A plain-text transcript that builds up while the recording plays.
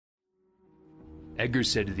Edgar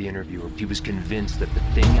said to the interviewer he was convinced that the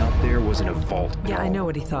thing out there wasn't a vault. Yeah, I know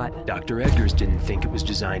what he thought. Dr. Edgars didn't think it was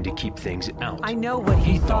designed to keep things out. I know what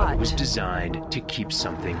he thought. It was designed to keep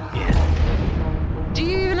something in. Do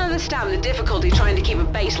you even understand the difficulty trying to keep a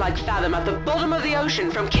base like Fathom at the bottom of the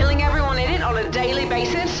ocean from killing everyone in it on a daily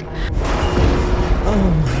basis?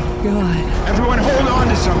 Oh my God. Everyone hold on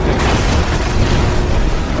to something.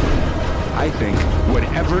 I think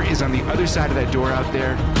whatever is on the other side of that door out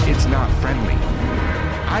there, it's not friendly.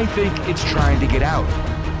 I think it's trying to get out.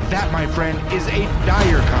 That, my friend, is a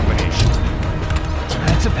dire combination.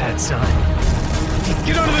 That's a bad sign.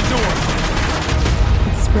 Get under the door!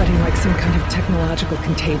 It's spreading like some kind of technological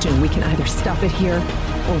contagion. We can either stop it here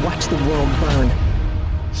or watch the world burn.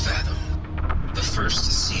 Fathom, the first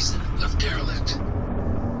season of Derelict.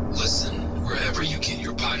 Listen wherever you get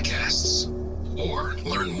your podcasts, or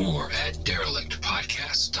learn more at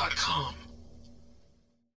derelictpodcast.com.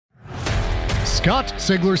 Scott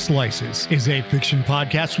Sigler Slices is a fiction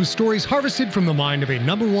podcast with stories harvested from the mind of a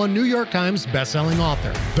 #1 New York Times bestselling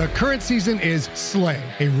author. The current season is Slay,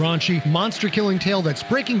 a raunchy, monster-killing tale that's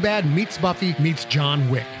Breaking Bad meets Buffy meets John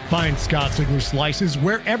Wick. Find Scott Sigler Slices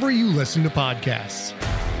wherever you listen to podcasts.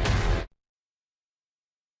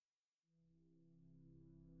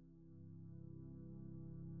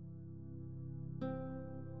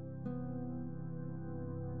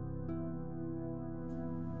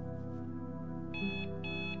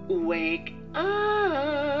 Wake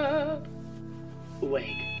up!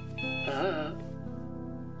 Wake up!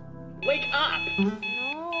 Wake up!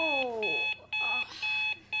 No!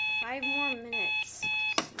 5 more minutes.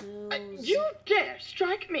 You dare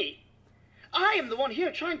strike me! I am the one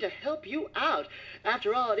here trying to help you out.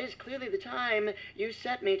 After all, it is clearly the time you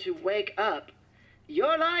set me to wake up.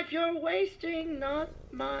 Your life you're wasting, not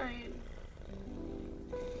mine.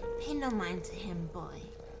 Pay no mind to him, boy.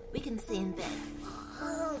 We can stay in bed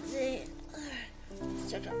all day.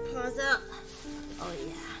 Stretch our paws out. Oh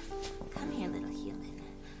yeah. Come here, little human.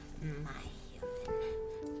 My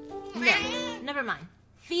human. No, never mind.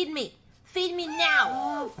 Feed me. Feed me now.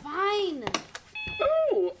 Oh, fine.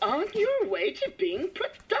 Oh, on your way to being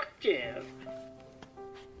productive.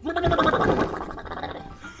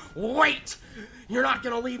 Wait! You're not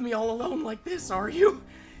gonna leave me all alone like this, are you?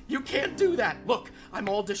 You can't do that. Look, I'm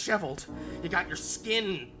all disheveled. You got your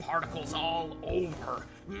skin particles all over.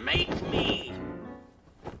 Make me.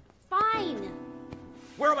 Fine.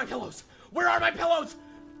 Where are my pillows? Where are my pillows?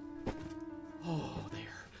 Oh,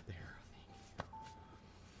 there.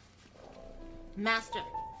 Master,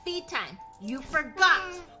 feed time. You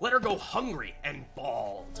forgot. Let her go hungry and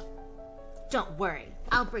bald. Don't worry.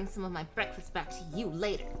 I'll bring some of my breakfast back to you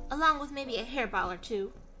later, along with maybe a hairball or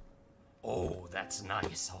two. Oh, that's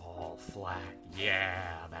nice. All flat.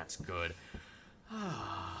 Yeah, that's good.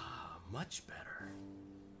 Ah, much better.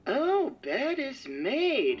 Oh, bed is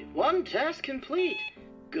made. One task complete.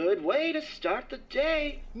 Good way to start the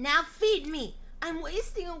day. Now feed me. I'm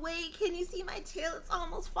wasting away. Can you see my tail? It's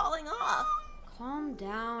almost falling off. Calm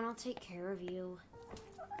down. I'll take care of you.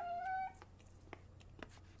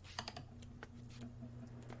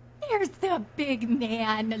 There's the big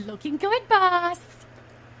man. Looking good, boss.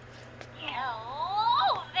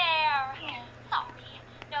 Hello there. Sorry,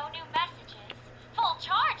 no new messages. Full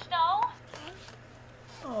charge, though.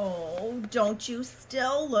 Oh, don't you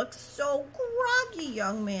still look so groggy,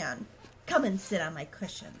 young man. Come and sit on my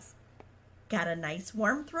cushions. Got a nice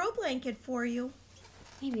warm throw blanket for you.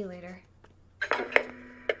 Maybe later.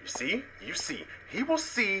 You see. He will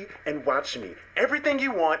see and watch me. Everything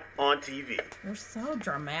you want on TV. You're so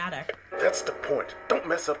dramatic. That's the point. Don't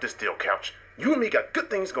mess up this deal, Couch. You and me got good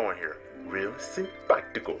things going here. Real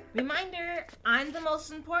simpatico. Reminder, I'm the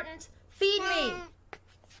most important. Feed me.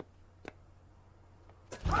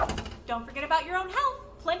 Don't forget about your own health.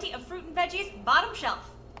 Plenty of fruit and veggies, bottom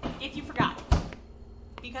shelf. If you forgot.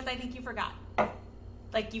 Because I think you forgot.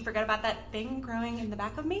 Like you forgot about that thing growing in the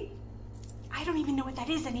back of me? I don't even know what that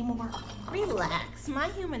is anymore. Relax. My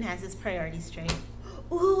human has his priorities straight.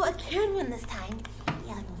 Ooh, a can one this time.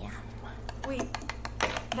 Yum, yum. Wait,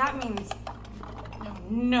 that means...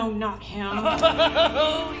 No, not him.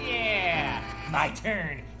 Oh, yeah. My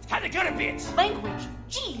turn. It's time to go to bed. Language.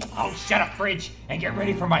 Jeez. Oh, shut up, Fridge, and get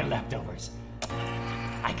ready for my leftovers.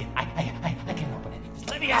 I can open it. Just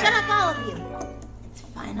let me out. Shut up, all of you. It's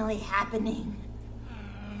finally happening.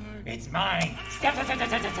 It's mine.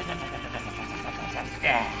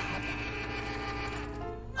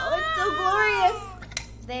 Oh, it's so glorious.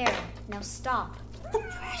 There. Now stop.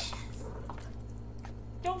 Precious.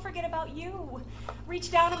 Don't forget about you.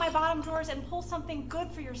 Reach down in my bottom drawers and pull something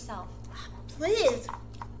good for yourself. Please.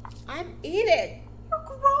 I'm eating. You're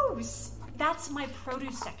gross. That's my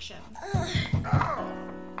produce section. Oh!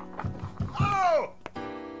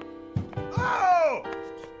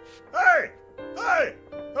 Hey!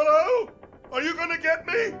 Hello? Are you gonna get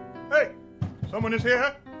me? Hey, someone is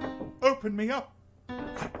here. Open me up.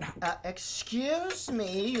 Excuse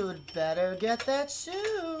me, you'd better get that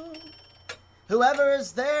soon. Whoever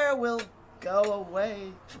is there will go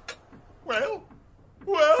away. Well,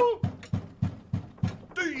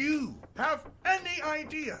 do you have any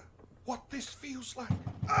idea what this feels like?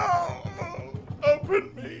 Oh,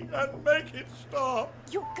 open me and make it stop.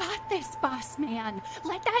 You got this, boss man.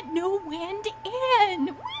 Let that new wind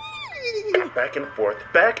in. Back and forth.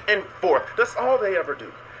 That's all they ever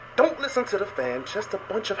do. Don't listen to the fan, just a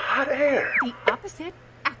bunch of hot air. The opposite,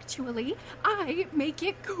 actually. I make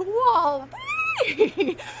it cool.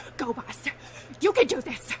 Go, boss. You can do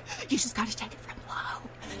this. You just gotta take it from low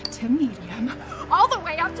to medium, all the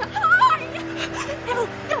way up to high.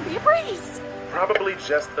 It'll be a breeze. Probably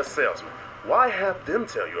just a salesman. Why have them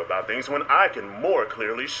tell you about things when I can more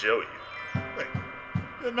clearly show you? Wait,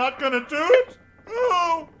 you're not gonna do it?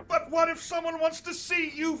 Oh, but what if someone wants to see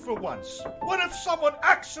you for once? What if someone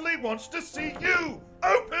actually wants to see you?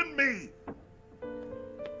 Open me!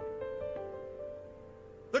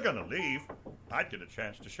 They're gonna leave. I'd get a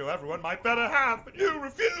chance to show everyone my better half, but you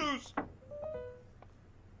refuse.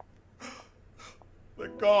 They're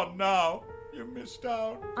gone now. You missed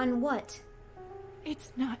out. On what?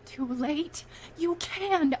 It's not too late. You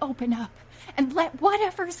can open up and let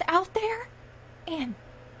whatever's out there in.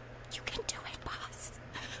 You can do it, boss.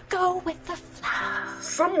 Go with the flow.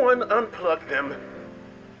 Someone unplugged them.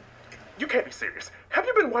 You can't be serious. Have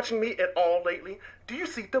you been watching me at all lately? Do you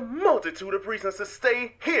see the multitude of reasons to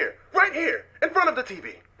stay here, right here, in front of the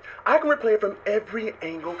TV? I can replay it from every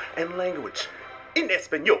angle and language. In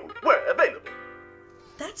Espanol, where available.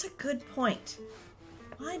 That's a good point.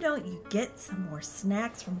 Why don't you get some more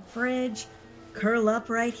snacks from Fridge, curl up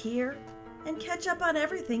right here, and catch up on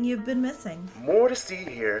everything you've been missing? More to see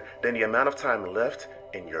here than the amount of time left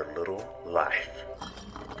in your little life.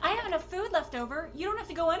 I have enough food left over. You don't have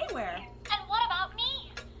to go anywhere. And what about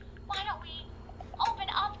me? Why don't we open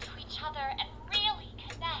up to each other and really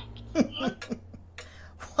connect?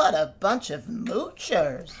 What a bunch of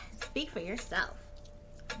moochers. Speak for yourself.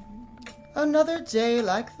 Another day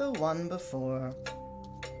like the one before.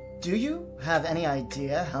 Do you have any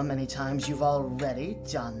idea how many times you've already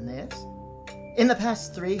done this? In the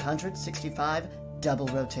past 365 double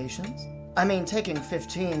rotations? I mean, taking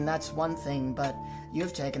 15, that's one thing, but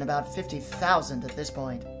you've taken about 50,000 at this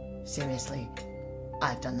point. Seriously,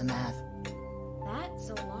 I've done the math. That's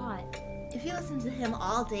a lot. If you listen to him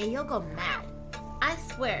all day, you'll go mad. I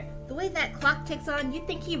swear, the way that clock ticks on, you'd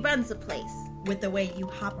think he runs the place. With the way you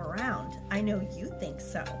hop around, I know you think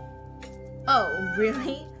so. Oh,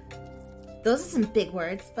 really? Those are some big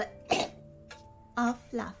words, but all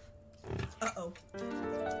fluff. Uh-oh.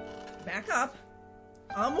 Back up.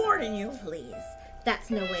 I'm warning you. Please. That's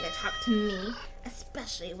no way to talk to me,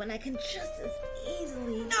 especially when I can just as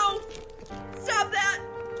easily... No! Stop that!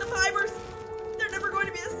 The fibers! They're never going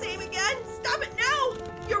to be the same again! Stop it now!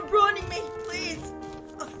 You're ruining me! Please!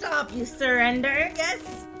 I'll stop. You surrender?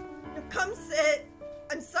 Yes! Now come sit.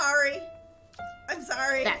 I'm sorry. I'm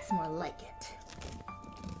sorry. That's more like it.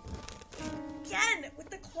 Again, with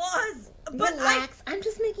the claws! But relax, I'm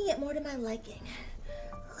just making it more to my liking.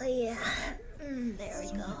 Oh yeah. There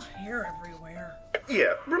we go. Hair everywhere.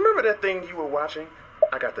 Yeah, remember that thing you were watching?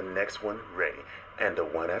 I got the next one ready. And the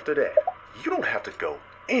one after that. You don't have to go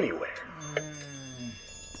anywhere.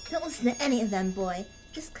 Don't listen to any of them, boy.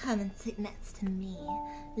 Just come and sit next to me.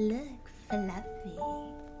 Look fluffy.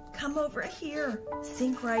 Come over here.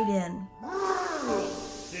 Sink right in.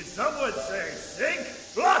 Did someone say sink?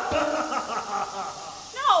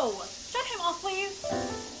 No! Shut him off, please.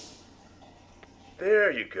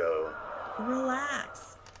 There you go.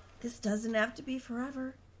 Relax. This doesn't have to be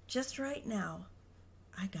forever. Just right now.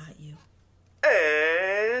 I got you.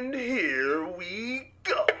 And here we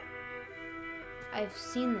go. I've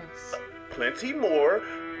seen this. Plenty more.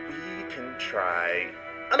 We can try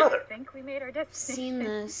another. I think we made our decision. Seen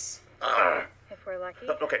this. If we're lucky.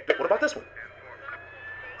 Okay, what about this one?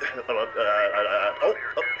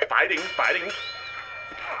 Fighting.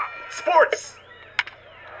 Sports.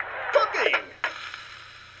 Cooking.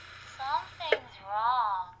 Something's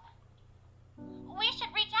wrong. We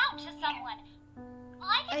should reach out to someone.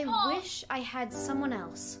 I wish I had someone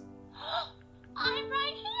else. I'm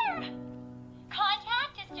right here.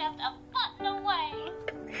 Contact is just a button away.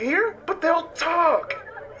 Here? But they'll talk.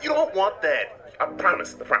 You don't want that. I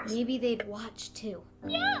promise. Maybe they'd watch too.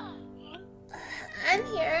 Yeah. I'm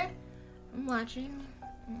here. I'm watching.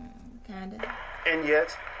 Kinda. And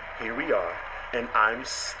yet, here we are, and I'm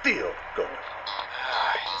still going.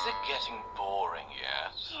 Is it getting boring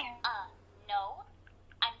yet? No.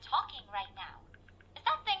 I'm talking right now. Is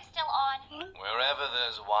that thing still on? Wherever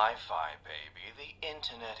there's Wi-Fi, baby, the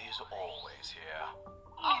internet is always here.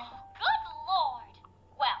 Oh, good lord.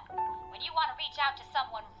 Well, when you want to reach out to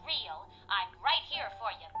someone real, I'm right here for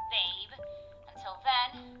you, babe. Until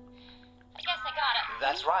then, I guess I got it.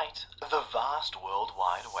 That's right. The vast World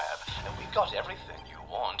Wide Web. And we've got everything you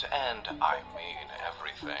want, and I mean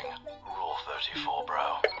everything. Rule 34,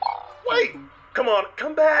 bro. Wait! Come on,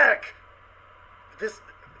 come back! This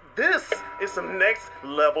is some next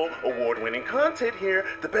level award-winning content here.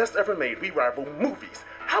 The best ever made. We rival movies.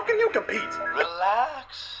 How can you compete?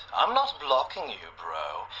 Relax. I'm not blocking you,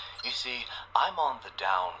 bro. You see, I'm on the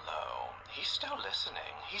down low. He's still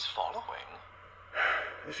listening. He's following.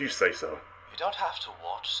 If you say so. You don't have to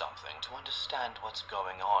watch something to understand what's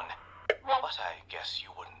going on. But I guess you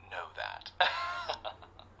wouldn't know that.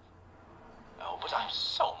 Oh, but I'm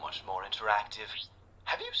so much more interactive.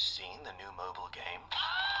 Have you seen the new mobile game?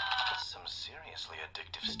 It's some seriously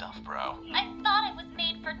addictive stuff, bro. I thought it was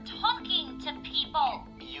made for talking to people.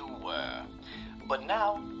 You were. But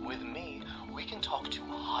now, with me, we can talk to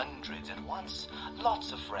hundreds at once.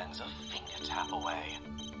 Lots of friends a finger tap away.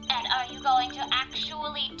 And are you going to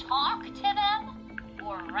actually talk to them?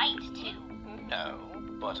 Or write to? No,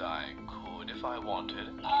 but I could if I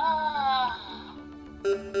wanted. Ah,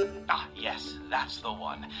 yes, that's the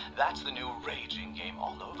one. That's the new raging game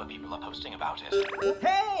all over. People are posting about it.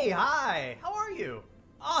 Hey, hi! How are you?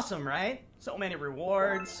 Awesome, right? So many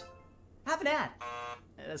rewards. Have an ad.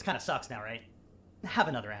 This kind of sucks now, right? Have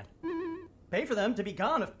another ad. Pay for them to be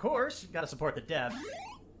gone, of course. Gotta support the dev.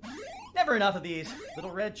 Never enough of these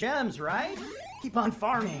little red gems, right? Keep on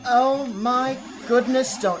farming. Oh my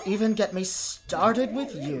goodness, don't even get me started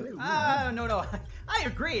with you. No, I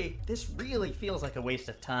agree. This really feels like a waste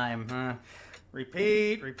of time.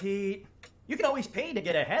 Repeat. You can always pay to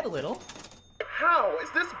get ahead a little. How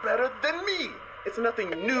is this better than me? It's nothing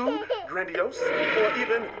new, grandiose, or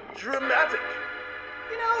even dramatic.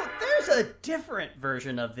 You know, there's a different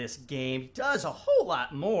version of this game. It does a whole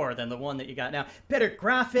lot more than the one that you got now. Better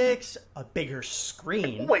graphics, a bigger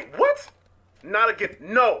screen. Wait, what? Not again.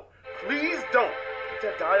 No. Please don't.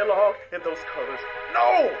 That dialogue and those colors.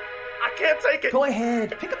 No! I can't take it. Go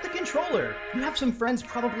ahead. Pick up the controller. You have some friends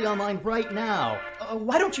probably online right now.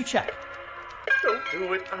 Why don't you check? Don't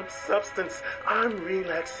do it. I'm substance. I'm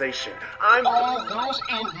relaxation. I'm... all those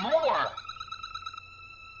and more.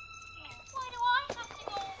 Why do I have to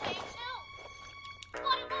go away too?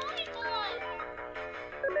 What have I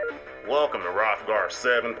done? Welcome to Rothgar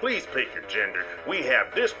 7. Please pick your gender. We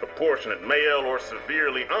have disproportionate male or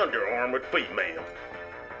severely underarmored female.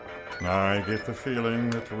 I get the feeling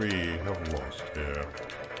that we have lost here.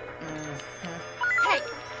 Hey,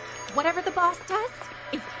 whatever the boss does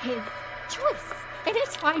is his choice. It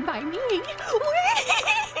is fine by me.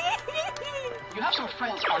 You have some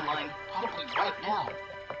friends online, probably right now.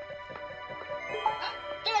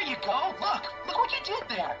 There you go. Look what you did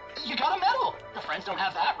there. You got a medal. The friends don't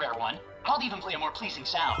have that rare one. I'll even play a more pleasing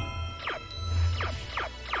sound.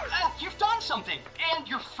 You've done something, and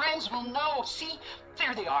your friends will know. See,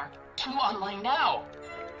 there they are. 2 online now.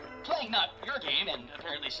 Playing not your game, and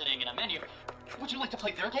apparently sitting in a menu. Would you like to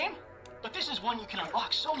play their game? But this is one you can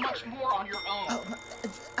unlock so much more on your own.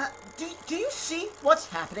 Do you see what's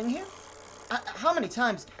happening here? How many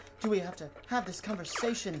times do we have to have this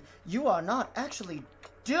conversation? You are not actually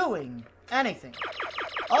doing anything.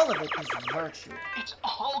 All of it is virtue. It's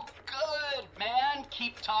all good, man.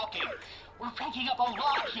 Keep talking. We're ranking up a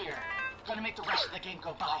lot here. Gonna make the rest of the game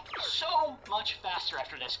go by so much faster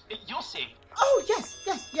after this. You'll see. Oh,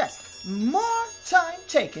 yes. More time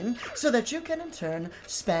taken so that you can in turn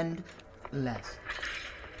spend less.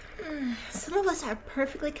 Some of us are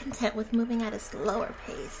perfectly content with moving at a slower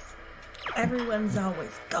pace. Everyone's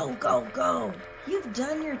always go. You've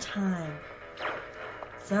done your time.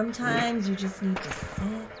 Sometimes you just need to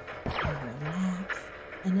sit and relax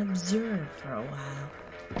and observe for a while.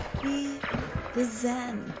 Be the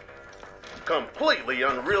Zen. Completely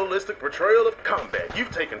unrealistic portrayal of combat.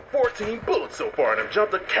 You've taken 14 bullets so far and have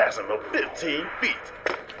jumped a chasm of 15 feet.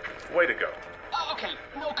 Way to go. Okay,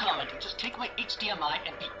 no comment. Just take my HDMI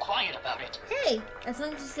and be quiet about it. Hey, as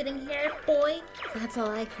long as you're sitting here, boy, that's all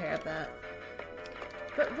I care about.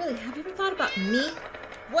 But really, have you ever thought about me?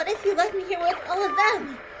 What if you left me here with all of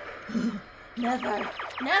them? Never.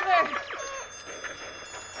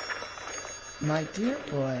 My dear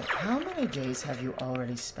boy, how many days have you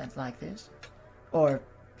already spent like this? Or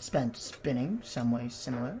spent spinning some way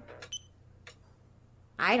similar?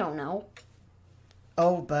 I don't know.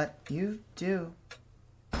 Oh, but you do.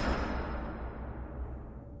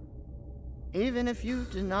 Even if you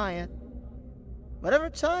deny it, whatever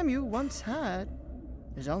time you once had,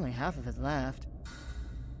 there's only half of it left.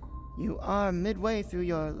 You are midway through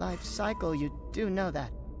your life cycle, you do know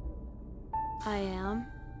that. I am.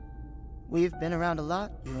 We've been around a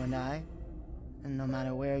lot, you and I. And no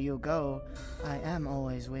matter where you go, I am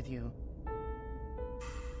always with you.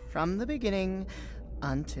 From the beginning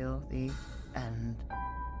until the end.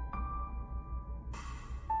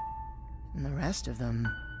 And the rest of them,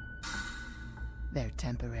 they're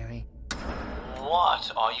temporary.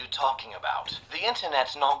 What are you talking about? The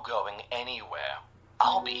internet's not going anywhere.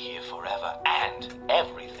 I'll be here forever, and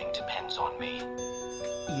everything depends on me.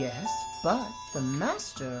 Yes, but the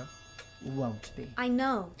master won't be. I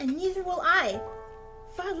know. And neither will I.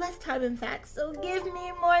 Far less time, in fact, so give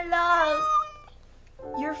me more love.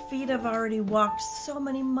 Your feet have already walked so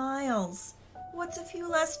many miles. What's a few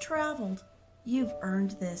less traveled? You've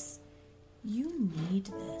earned this. You need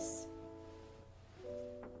this.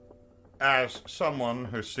 As someone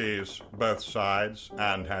who sees both sides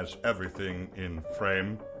and has everything in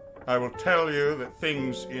frame, I will tell you that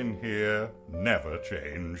things in here never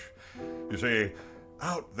change. You see,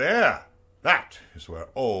 out there, that is where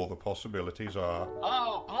all the possibilities are.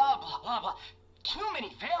 Oh, blah, blah, blah, blah. Too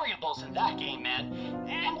many variables in that game, man.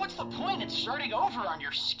 And what's the point in starting over on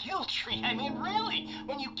your skill tree? I mean, really?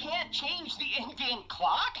 When you can't change the in-game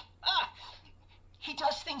clock? He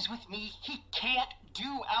does things with me he can't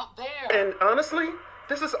do out there. And honestly,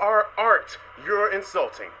 this is our art you're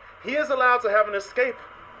insulting. He is allowed to have an escape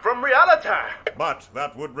from reality. But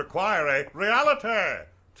that would require a reality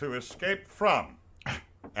to escape from.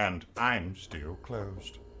 And I'm still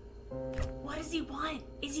closed. What does he want?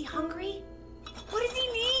 Is he hungry? What does he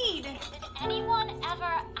need? Did anyone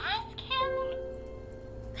ever ask him?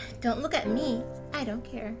 Don't look at me. I don't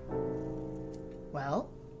care.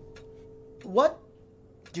 Well, what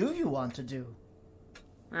do you want to do?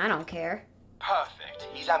 I don't care. Perfect.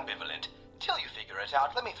 He's ambivalent. Till you figure it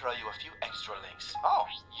out, let me throw you a few extra links. Oh,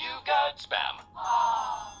 you've got spam.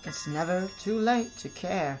 It's never too late to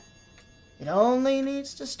care. It only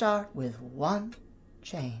needs to start with one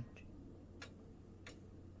change.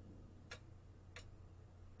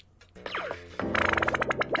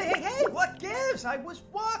 Hey, what gives? I was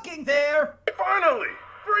walking there. Finally!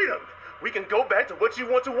 Freedom! We can go back to what you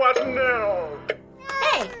want to watch now.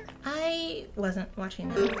 Hey! I wasn't watching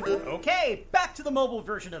that. Okay, back to the mobile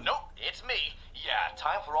version of... Nope, it's me. Yeah,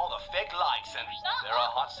 time for all the fake likes, and there are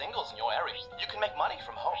hot singles in your area. You can make money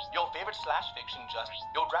from home. Your favorite /fiction just...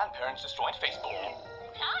 Your grandparents destroyed Facebook.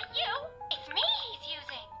 Not you. It's me he's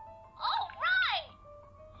using. All right.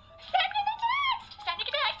 Sending a text. Sending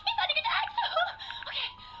a text. He's sending a text. Okay.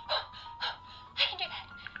 I can do that.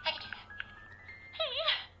 Hey,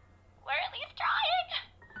 we're at least trying.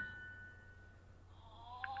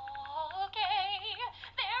 Okay,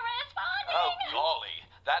 they're responding. Oh, golly.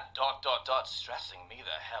 That ... stressing me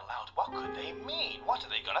the hell out. What could they mean? What are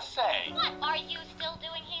they gonna say? What are you still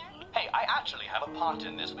doing here? Hey, I actually have a part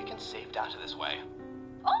in this. We can save data this way.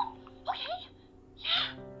 Oh, okay.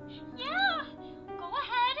 Yeah. Go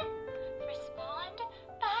ahead. Respond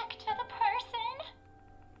back to the person.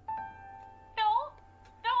 No.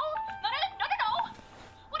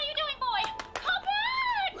 What are you doing, boy? Come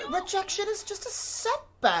back! Rejection is just a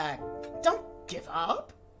setback. Don't give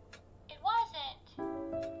up. It wasn't.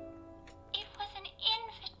 It was an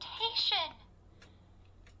invitation.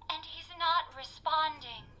 And he's not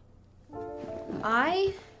responding.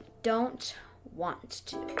 I don't want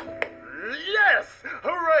to. Yes!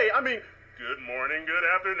 Hooray! I mean, good morning, good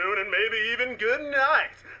afternoon, and maybe even good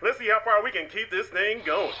night. Let's see how far we can keep this thing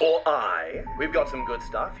going. Or we've got some good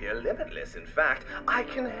stuff here, limitless. In fact, I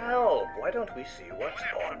can help. Why don't we see what's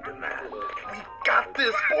on demand? We got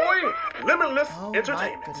this, boy! Limitless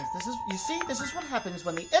entertainment. My goodness, this is what happens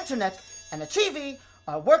when the internet and the TV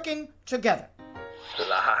are working together.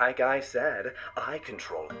 Like I said, I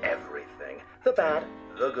control everything. The bad,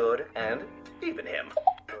 the good, and even him.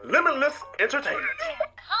 Limitless entertainment.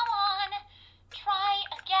 Come on. Try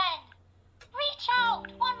again. Reach out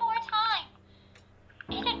one more time.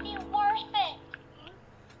 It'd be worth it.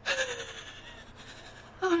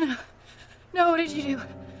 Oh, no. No, what did you do?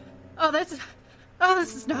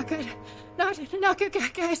 This is not good. Not good,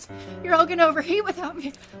 guys. You're all gonna overheat without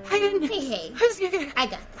me. I didn't... Hey. I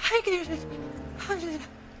got it.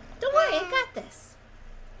 Don't worry, I got this.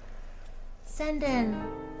 Send in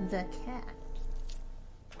the cat.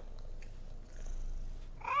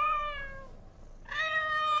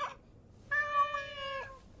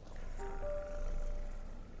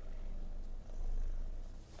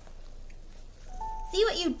 See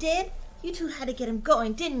what you did? You two had to get him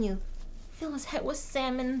going, didn't you? Fill his head with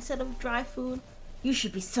salmon instead of dry food. You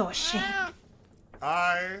should be so ashamed.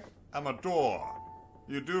 I am a door.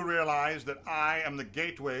 You do realize that I am the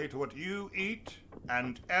gateway to what you eat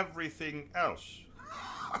and everything else.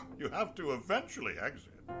 You have to eventually exit.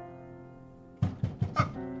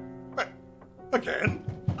 Again?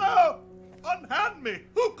 Oh, unhand me.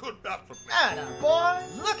 Who could that have been? Atta boy,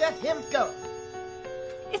 look at him go.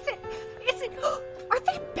 Is it, are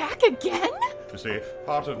they back again? You see,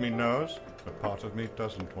 part of me knows, but part of me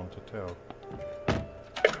doesn't want to tell.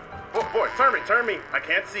 Oh, boy, turn me. I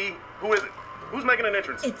can't see. Who is it? Who's making an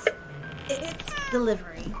entrance? It's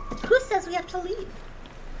delivery. Who says we have to leave?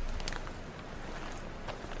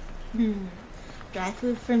 Dry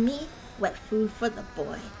food for me, wet food for the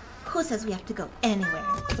boy. Who says we have to go anywhere?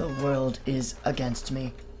 The world is against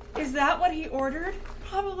me. Is that what he ordered?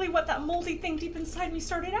 Probably what that moldy thing deep inside me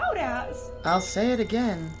started out as. I'll say it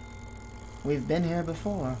again. We've been here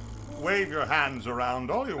before. Wave your hands around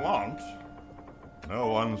all you want. No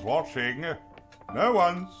one's watching. No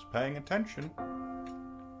one's paying attention.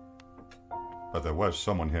 But there was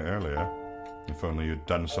someone here earlier. If only you'd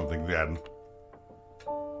done something then.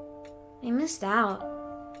 I missed out.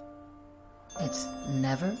 It's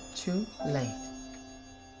never too late.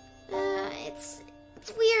 It's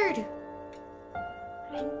weird.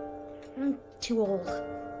 I'm too old.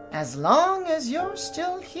 As long as you're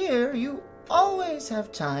still here, you always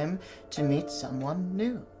have time to meet someone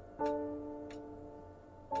new.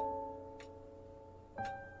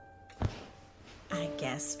 I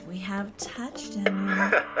guess we have touched him.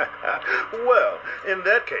 Well, in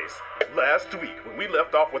that case, last week when we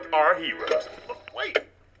left off with our heroes... Wait!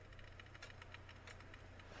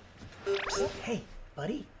 Hey,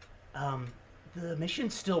 buddy. The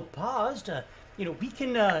mission's still paused. We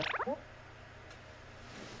can, Don't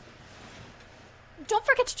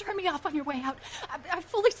forget to turn me off on your way out. I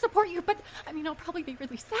fully support you, but, I'll probably be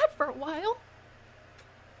really sad for a while.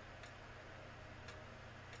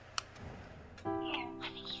 I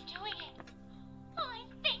think he's doing it. I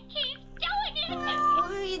think he's doing it.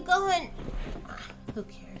 Where are you going? Who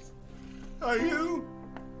cares? Are you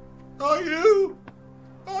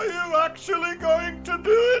actually going to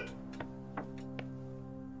do it?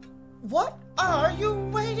 What are you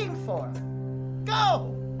waiting for?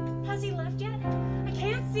 Go! Has he left yet? I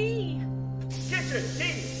can't see. Get to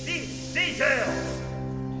details!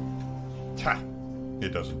 He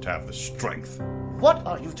doesn't have the strength. What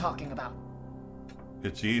are you talking about?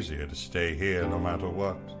 It's easier to stay here no matter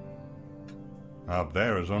what. Out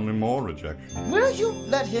there is only more rejection. Will you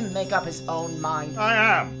let him make up his own mind?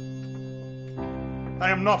 I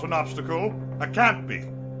am not an obstacle. I can't be.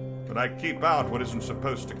 But I keep out what isn't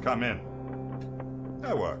supposed to come in.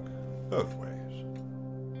 I work both ways.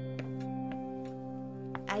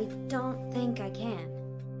 I don't think I can.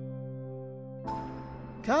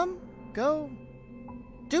 Come, go,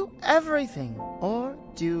 do everything, or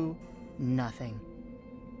do nothing.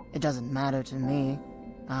 It doesn't matter to me.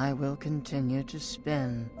 I will continue to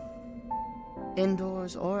spin.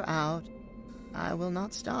 Indoors or out, I will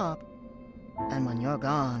not stop. And when you're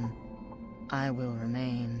gone, I will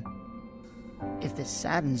remain. If this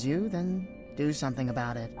saddens you, then do something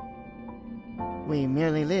about it. We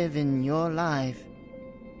merely live in your life.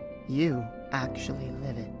 You actually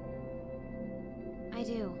live it. I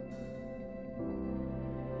do.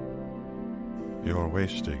 You're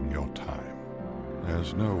wasting your time.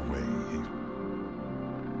 There's no way.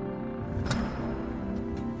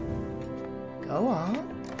 Go on.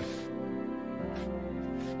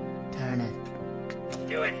 Turn it.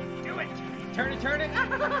 Do it! Turn it!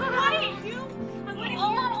 Wait,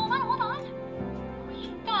 hold on.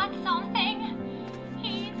 We've got something.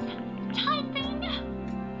 He's typing.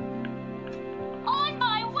 On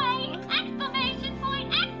my way! Exclamation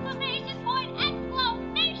point!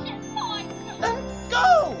 Then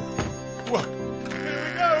go! What? Here we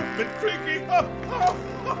go! Bit tricky!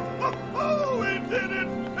 Oh, we did it!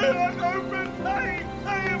 It has opened!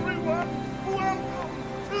 Hey, everyone! Welcome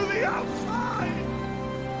to the outside!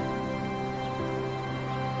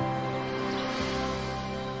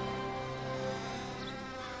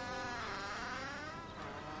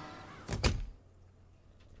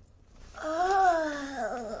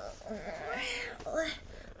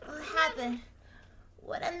 What happened?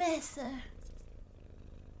 What I miss?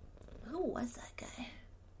 Who was that guy?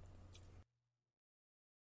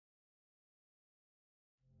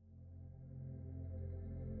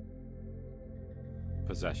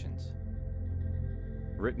 Posessions.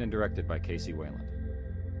 Written and directed by Kc Wayland.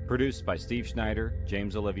 Produced by Steve Schneider,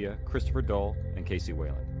 James Oliva, Christopher Dole, and Kc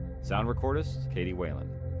Wayland. Sound recordist, Katie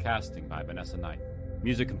Wayland. Casting by Vanessa Knight.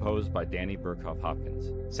 Music composed by Dani Berkov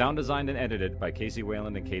Hopkins. Sound designed and edited by Kc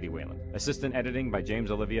Wayland and Katie Wayland. Assistant editing by James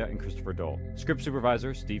Oliva and Christopher Dole. Script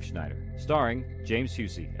supervisor Steve Schneider. Starring James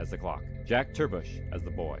Hussey as the clock, Jack Terbush as the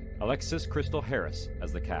boy, Alexis Crystal Harris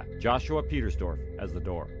as the cat, Joshua Petersdorf as the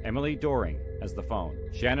door, Emilie Doring as the phone,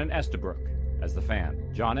 Shannon Estabrook as the fan,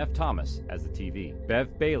 John F. Thomas as the TV,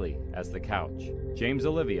 Bev Bailey as the couch, James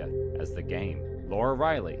Olivia as the game, Laura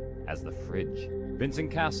Riley as the fridge, Vincent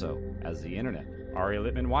Caso as the Internet, Ari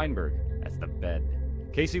Litman-Weinberg as the bed,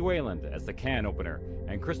 Kc Wayland as the can opener,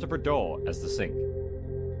 and Christopher Dole as the sink.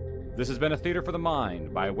 This has been a Theater for the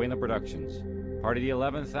Mind by Wayland Productions, part of the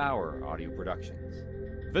 11th Hour Audio Productions.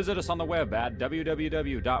 Visit us on the web at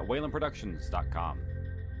www.waylandproductions.com.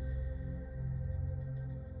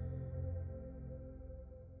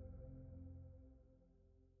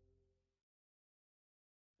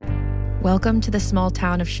 Welcome to the small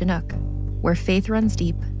town of Chinook, where faith runs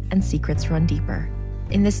deep and secrets run deeper.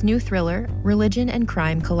 In this new thriller, religion and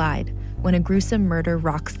crime collide when a gruesome murder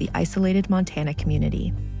rocks the isolated Montana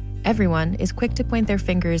community. Everyone is quick to point their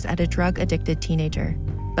fingers at a drug-addicted teenager,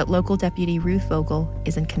 but local deputy Ruth Vogel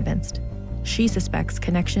isn't convinced. She suspects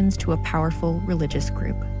connections to a powerful religious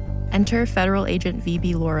group. Enter federal agent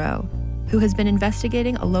V.B. Laureau, who has been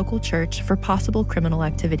investigating a local church for possible criminal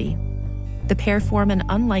activity. The pair form an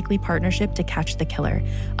unlikely partnership to catch the killer,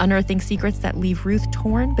 unearthing secrets that leave Ruth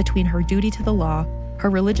torn between her duty to the law, her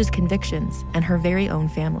religious convictions, and her very own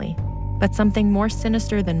family. But something more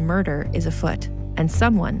sinister than murder is afoot, and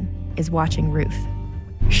someone is watching Ruth.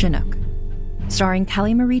 Chinook, starring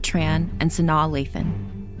Kelly Marie Tran and Sanaa Lathan.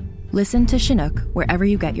 Listen to Chinook wherever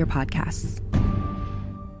you get your podcasts.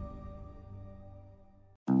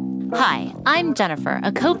 Hi, I'm Jennifer,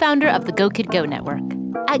 a co-founder of the Go Kid Go network.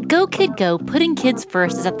 At Go Kid Go, putting kids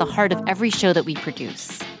first is at the heart of every show that we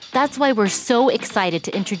produce. That's why we're so excited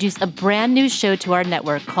to introduce a brand new show to our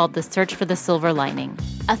network called The Search for the Silver Lining,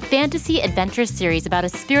 a fantasy adventure series about a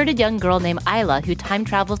spirited young girl named Isla who time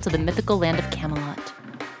travels to the mythical land of Camelot.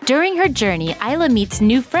 During her journey, Isla meets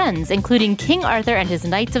new friends, including King Arthur and his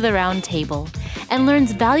Knights of the Round Table, and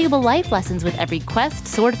learns valuable life lessons with every quest,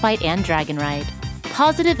 sword fight, and dragon ride.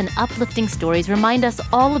 Positive and uplifting stories remind us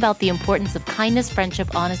all about the importance of kindness,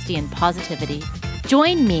 friendship, honesty, and positivity.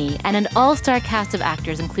 Join me and an all-star cast of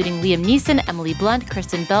actors including Liam Neeson, Emily Blunt,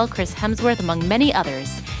 Kristen Bell, Chris Hemsworth, among many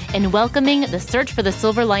others, in welcoming the Search for the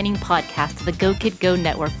Silver Lining podcast to the Go Kid Go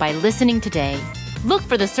network by listening today. Look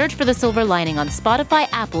for the Search for the Silver Lining on Spotify,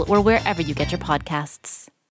 Apple, or wherever you get your podcasts.